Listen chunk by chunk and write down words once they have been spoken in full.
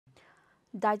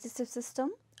digestive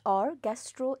system, or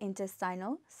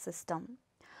gastrointestinal system.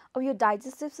 Your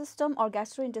digestive system or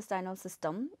gastrointestinal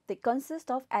system, they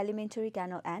consist of alimentary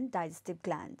canal and digestive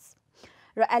glands.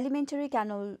 र alimentary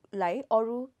canal लाई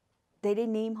अरु धेरै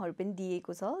नेमहरु पनि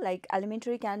दिएको छ, like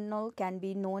alimentary canal can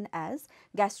be known as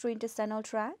gastrointestinal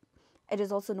tract, it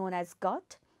is also known as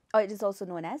gut, or it is also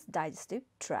known as digestive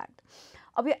tract.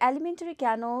 अब यो alimentary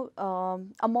canal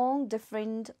among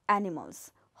different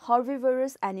animals,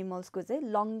 herbivorous animals को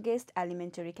चाहिँ longest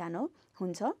alimentary canal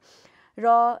हुन्छ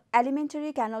र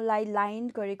alimentary canal लाई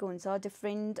line गरेको हुन्छ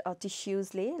different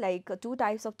tissues ले, like two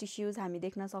types of tissues हामी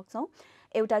देख्न सक्छौं.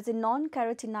 एउटा चाहिँ non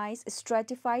keratinized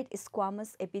stratified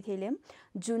squamous epithelium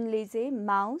जुनले चाहिँ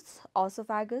mouth,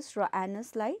 esophagus र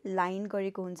anus लाई line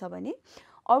गरेको हुन्छ भने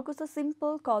अर्को छ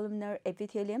simple columnar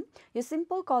epithelium. यो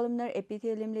simple columnar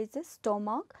epithelium ले चाहिँ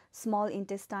stomach, small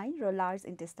intestine र large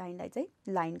intestine लाई चाहिँ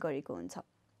line गरेको हुन्छ.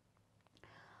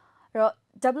 र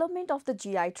development of the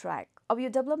GI tract. अब यो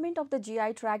development of the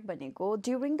GI tract भनेको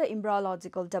during the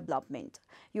embryological development.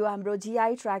 यो हाम्रो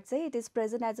GI tract चाहिँ it is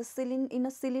present as a in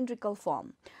a cylindrical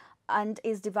form and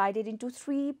is divided into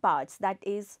three parts, that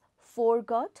is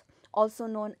foregut, also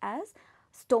known as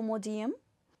stomodeum.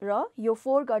 र यो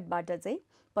foregut बाट चाहिँ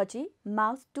पछि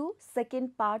mouth to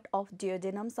second part of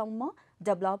duodenum सम्म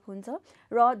develop हुन्छ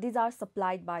र these are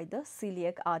supplied by the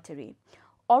celiac artery.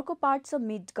 अर्को part छ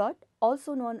midgut,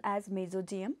 also known as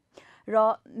mesodeum.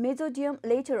 र mesodeum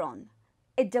later on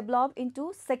it developed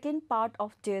into second part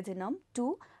of duodenum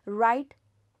to right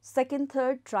second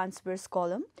third transverse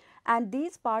column, and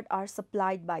these part are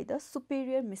supplied by the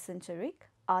superior mesenteric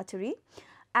artery.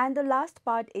 And the last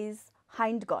part is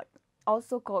hindgut,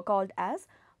 also called as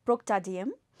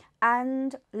proctadium,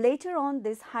 and later on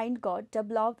this hindgut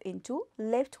developed into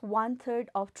left 1/3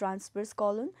 of transverse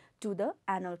column to the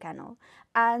anal canal,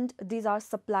 and these are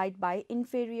supplied by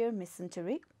inferior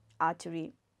mesenteric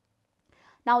artery.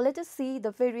 Now let us see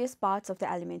the various parts of the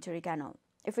alimentary canal.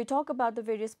 If we talk about the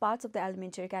various parts of the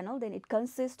alimentary canal, then it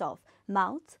consists of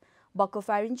mouth,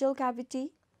 buccopharyngeal cavity,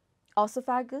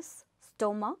 esophagus,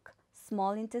 stomach,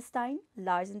 small intestine,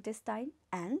 large intestine,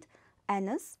 and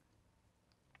anus.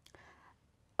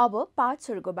 अब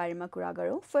पार्ट्सहरुको बारेमा कुरा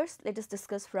गरौँ. First, let us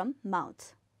discuss from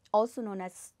mouth, also known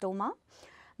as stoma.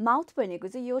 Mouth भनेको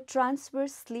चाहिँ यो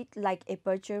transverse slit like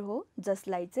aperture हो,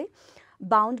 जसलाई चाहिँ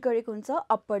bound गरेको हुन्छ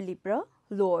upper lip र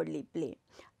lower lip ले.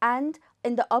 And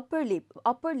in the upper lip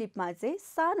मा चाहिँ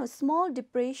सानो small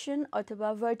depression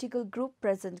अथवा vertical groove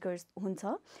present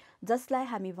हुन्छ, जसलाई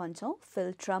हामी भन्छौं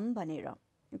philtrum भनेर.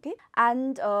 Okay,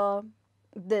 and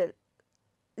the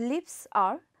lips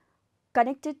are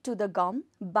connected to the gum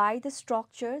by the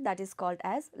structure that is called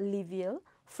as labial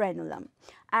frenulum,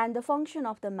 and the function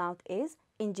of the mouth is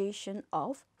ingestion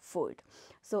of food.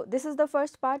 So this is the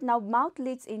first part. Now mouth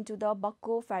leads into the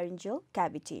buccopharyngeal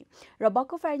cavity. र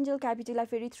buccopharyngeal cavity लाई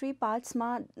फेरि three parts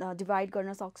मा divide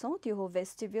गर्न सक्छौं. त्यो हो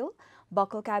vestibule,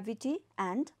 buccal cavity,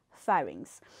 and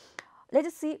pharynx. Let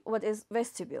us see what is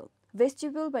vestibule.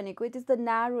 Vestibule भनेको it is the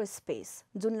narrow space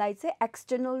जुनलाई चाहिँ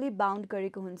externally bound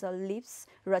गरेको हुन्छ lips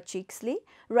र cheeks ले,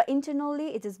 र internally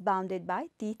it is bounded by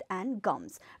teeth and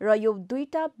gums. र यो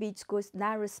दुईटा बीचको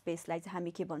narrow space लाई चाहिँ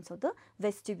हामी के भन्छौं त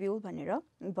vestibule भनेर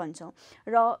भन्छौं.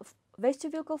 र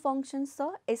vestibule को functions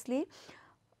छ यसले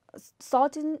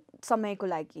certain समयको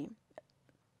लागि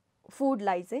food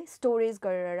लाई चाहिँ storage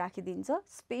गरेर राखिदिन्छ,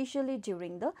 especially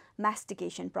during the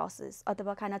mastication process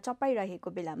अथवा खाना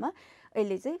चपाइरहेको बेलामा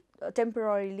यसले चाहिँ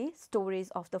temporarily storage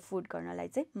of the food गर्नलाई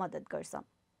चाहिँ मद्दत गर्छ.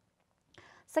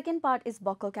 Second part is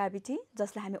buccal cavity,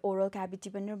 जसलाई हामी oral cavity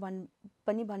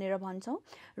पनि भनेर भन्छौं.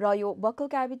 र यो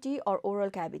buccal cavity or oral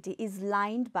cavity is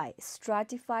lined by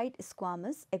stratified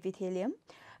squamous epithelium.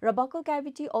 र buccal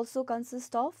cavity also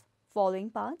consists of following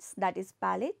parts, that is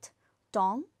palate,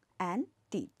 tongue, and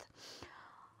teeth.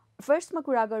 First मा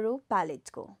कुरा गरौँ palate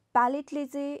को. Palate ले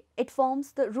चाहिँ it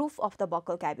forms the roof of the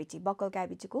buccal cavity. Buccal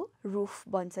cavity को roof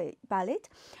बन्छ palate,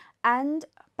 and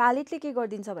palate ले के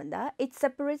गर्दिन्छ भन्दा it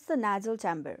separates the nasal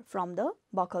chamber from the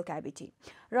buccal cavity.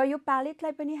 र यो palate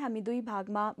लाई पनि हामी दुई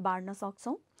भागमा बाँड्न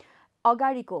सक्छौं.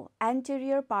 अगाडिको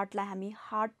anterior part लाई हामी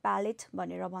hard palate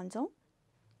भनेर भन्छौं,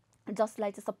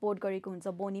 जसलाई चाहिँ सपोर्ट गरेको हुन्छ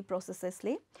bony processes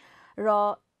ले,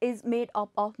 र is made up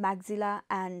of maxilla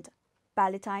and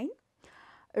palatine.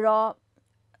 Ra,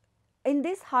 in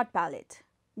this hard palate,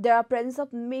 there are presence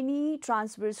of many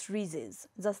transverse ridges,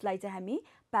 just like हामी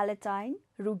palatine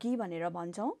rugi भनेर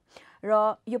भन्छौं.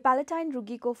 र यो palatine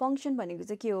rugi को function भनेको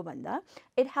चाहिँ के हो भन्दा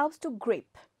it helps to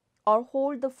grip or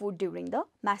hold the food during the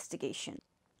mastication.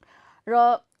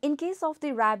 र in case of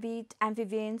the rabbit,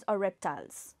 amphibians or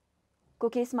reptiles, को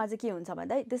केसमा चाहिँ के हुन्छ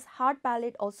भन्दा this hard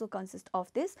palette also consist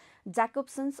of this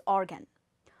ज्याकोब्सन्स organ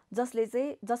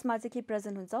जसमा चाहिँ के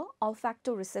प्रेजेन्ट हुन्छ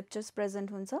अल्फ्याक्टो रिसेप्टर्स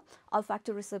प्रेजेन्ट हुन्छ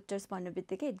अल्फ्याक्टो रिसेप्टर्स भन्ने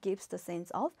बित्तिकै it gives the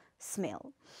sense of smell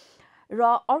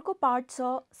र अर्को पार्ट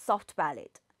छ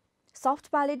सफ्ट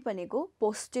प्यालेट भनेको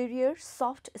पोस्टेरियर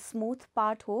सफ्ट स्मुथ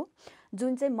पार्ट हो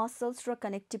जुन चाहिँ मसल्स र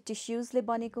कनेक्टिभ टिस्युजले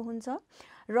बनेको हुन्छ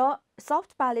र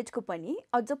सफ्ट प्यालेटको पनि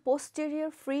अझ पोस्टेरियर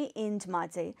फ्री एन्डमा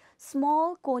चाहिँ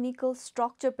स्मल कोनिकल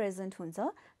स्ट्रक्चर प्रेजेन्ट हुन्छ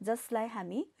जसलाई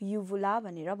हामी युभुला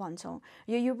भनेर भन्छौँ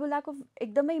यो युभुलाको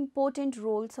एकदमै इम्पोर्टेन्ट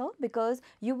रोल छ बिकज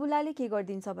युभुलाले के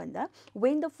गरिदिन्छ भन्दा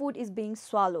when the food is being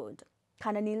swallowed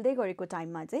खाना निल्दै गरेको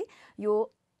टाइममा चाहिँ यो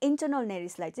इन्टर्नल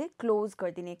नेरिसलाई चाहिँ क्लोज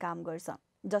गरिदिने काम गर्छ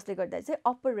जसले गर्दा चाहिँ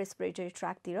अप्पर रेस्पिरेटरी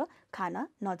ट्र्याकतिर खाना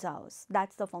नजाओस्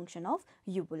that's the function of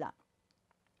युभुला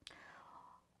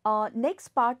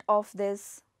next part of this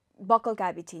buccal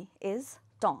cavity is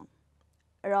tongue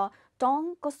र टङ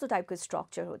कस्तो टाइपको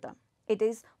स्ट्रक्चर हो त इट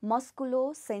इज मस्कुलो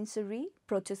सेन्सरी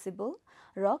प्रोट्युसिबल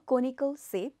र कोनिकल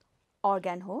सेप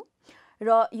अर्ग्यान हो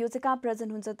र यो चाहिँ कहाँ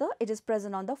प्रेजेन्ट हुन्छ त it is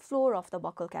present on the floor of the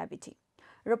buccal cavity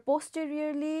र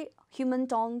पोस्टेरियरली ह्युमन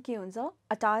टङ के हुन्छ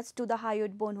attach to the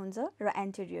hyoid bone हुन्छ र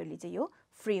एन्टेरियरली चाहिँ यो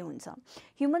फ्री हुन्छ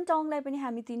ह्युमन टङलाई पनि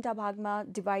हामी तीनटा भागमा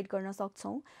डिभाइड गर्न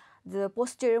सक्छौँ the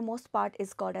posterior most part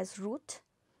is called as root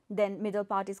then middle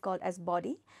part is called as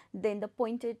body, then the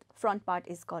pointed front part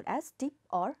is called as tip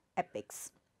or apex.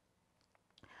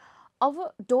 Our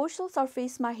dorsal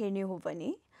surface ma herne ho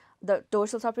bhane, the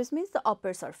dorsal surface means the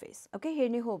upper surface, okay,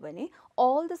 herne ho bhane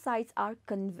all the sides are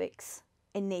convex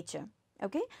in nature,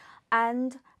 okay,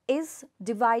 and is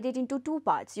divided into two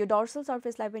parts. Your dorsal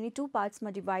surface lai pani two parts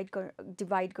ma divide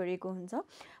gareko huncha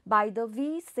by the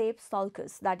V shaped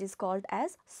sulcus that is called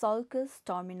as sulcus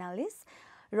terminalis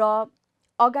ra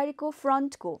अगाडिको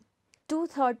फ्रन्टको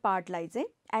 2/3 पार्टलाई चाहिँ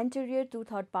interior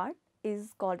 2/3 part is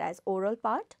called as oral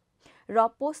part र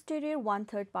posterior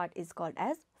 1/3 part is called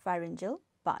as pharyngeal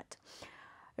part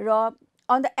र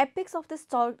on the apex of this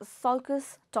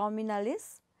sulcus terminalis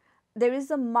there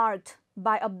is a marked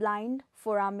by a blind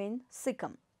foramen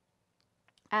cecum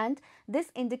and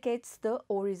this indicates the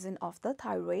origin of the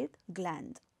thyroid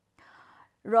gland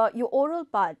र यो oral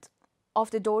part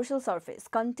of the dorsal surface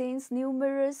contains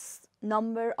numerous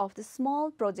number of the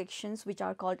small projections which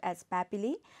are called as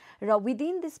papillae. Ra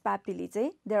within this papillae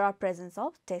चाहिँ there are presence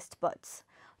of taste buds.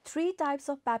 Three types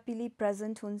of papillae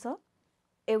present हुन्छ.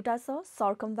 एउटा छ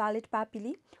circumvallate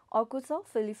papillae, अर्को छ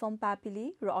filiform papillae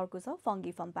र अर्को छ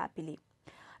fungiform papillae.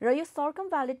 र यो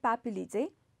circumvallate papillae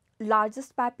चाहिँ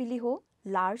largest papillae हो,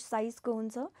 large size को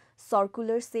हुन्छ,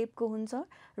 circular shape को हुन्छ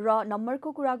र नम्बर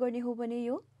को कुरा गर्ने हो भने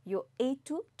यो 8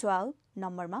 to 12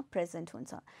 नम्बरमा प्रेजेन्ट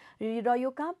हुन्छ र यो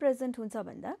कहाँ प्रेजेन्ट हुन्छ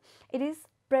भन्दा it is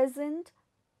present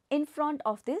in front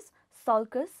of this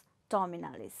sulcus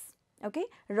terminalis okay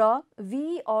र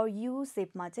वी अर यु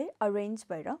सेपमा चाहिँ अरेन्ज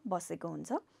भएर बसेको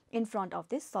हुन्छ in front of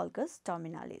this sulcus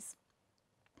terminalis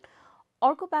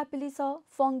अर्को प्यापिली छ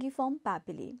फङ्गिफर्म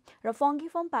प्यापिली र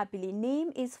फङ्गिफर्म प्यापिली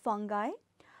नेम इज फङ्गाई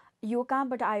यो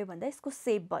कहाँबाट आयो भन्दा यसको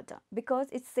सेपबाट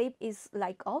because it's shape is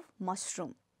like of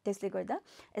mushroom त्यसले गर्दा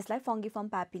यसलाई फङ्गिफर्म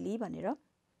प्यापिली भनेर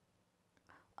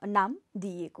नाम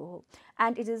दिएको हो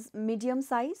and it is medium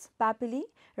size प्यापिली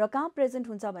र कहाँ प्रेजेन्ट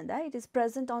हुन्छ भन्दा it is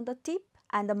present on the tip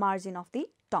and the margin of the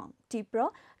tongue tip र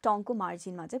टङको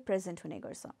मार्जिनमा चाहिँ प्रेजेन्ट हुने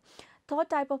गर्छ थर्ड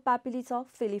टाइप अफ प्यापिली छ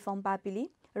फिलिफर्म प्यापिली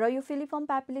र यो फिलिफर्म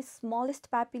प्यापिली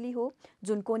स्मलेस्ट प्यापिली हो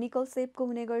जुन कोनिकल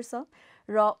सेपको हुने गर्छ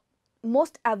र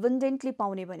most abundantly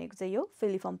पाउने भनेको चाहिँ यो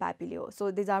filiform papillae हो. So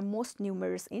these are most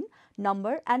numerous in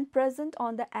number and present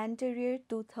on the anterior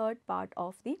 2/3 part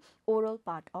of the oral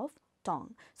part of tongue.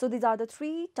 So these are the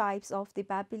three types of the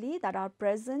papillae that are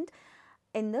present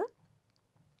in the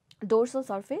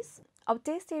dorsal surface. अब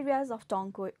test areas of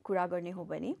टङको कुरा गर्ने हो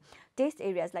भने test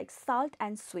areas like salt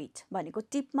and sweet भनेको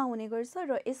टिपमा हुने गर्छ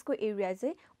र यसको एरिया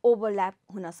चाहिँ ओभरल्याप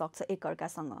हुन सक्छ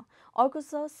एकअर्कासँग अर्को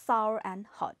छ सावर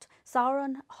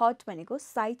एन्ड हट भनेको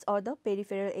sides or the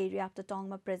peripheral area of the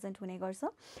टङमा present हुने गर्छ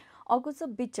अर्को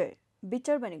छ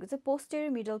बिटर भनेको चाहिँ पोस्टेरियर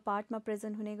मिडल पार्टमा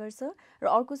प्रेजेन्ट हुने गर्छ र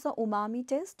अर्को छ उमामी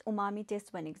टेस्ट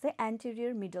भनेको चाहिँ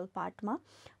एन्टेरियर मिडल पार्टमा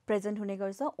प्रेजेन्ट हुने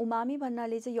गर्छ उमामी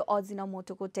भन्नाले चाहिँ यो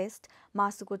अजिनोमोटोको टेस्ट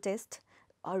मासुको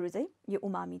टेस्टहरू चाहिँ यो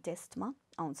उमामी टेस्टमा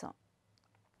आउँछ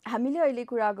हामीले अहिले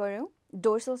कुरा गऱ्यौँ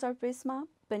डोर्सल सर्फेसमा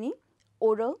पनि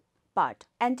ओरल पार्ट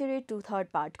एन्टेरियर 2/3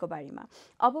 पार्टको बारेमा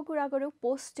अब कुरा गरौँ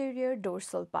posterior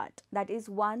dorsal part that is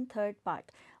 1/3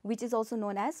 part which is also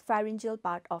known as pharyngeal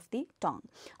part of the tongue.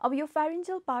 अब यो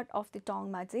pharyngeal part of the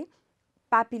tongue मा चाहिँ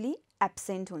papillae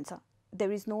absent हुन्छ.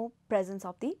 There is no presence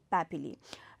of the papillae.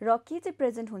 र के चाहिँ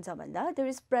present हुन्छ भन्दा there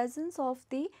is presence of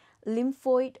the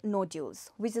lymphoid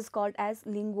nodules, which is called as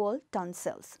lingual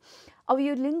tonsils. अब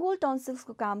यो lingual tonsils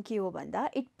को काम के हो भन्दा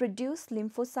it produce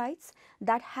lymphocytes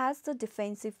that has the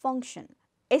defensive function.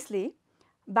 यसले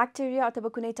bacteria अथवा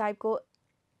कुनै टाइपको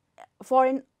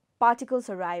foreign particles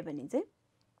आयो भने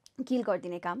चाहिँ kill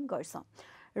गरिदिने काम गर्छ.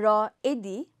 र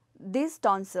यदि these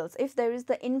tonsils, if there is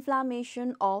the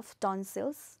inflammation of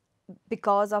tonsils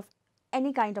because of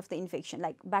any kind of the infection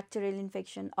like bacterial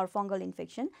infection or fungal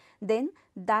infection, then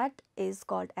that is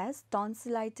called as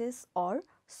tonsillitis or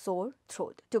sore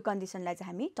throat. त्यो कन्डिसनलाई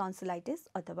चाहिँ हामी tonsillitis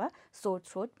अथवा sore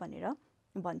throat भनेर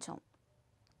भन्छौँ.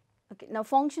 Okay, now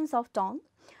functions of tongue.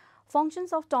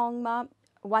 Functions of tongue मा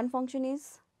one function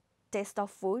is taste of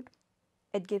food.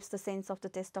 It gives the sense of the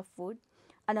taste of food.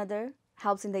 Another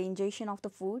helps in the ingestion of the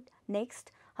food.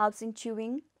 Next, helps in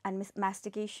chewing and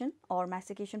mastication or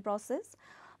mastication process,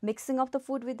 mixing of the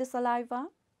food with the saliva,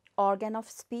 organ of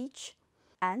speech,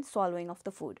 and swallowing of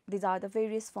the food. These are the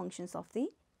various functions of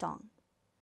the tongue.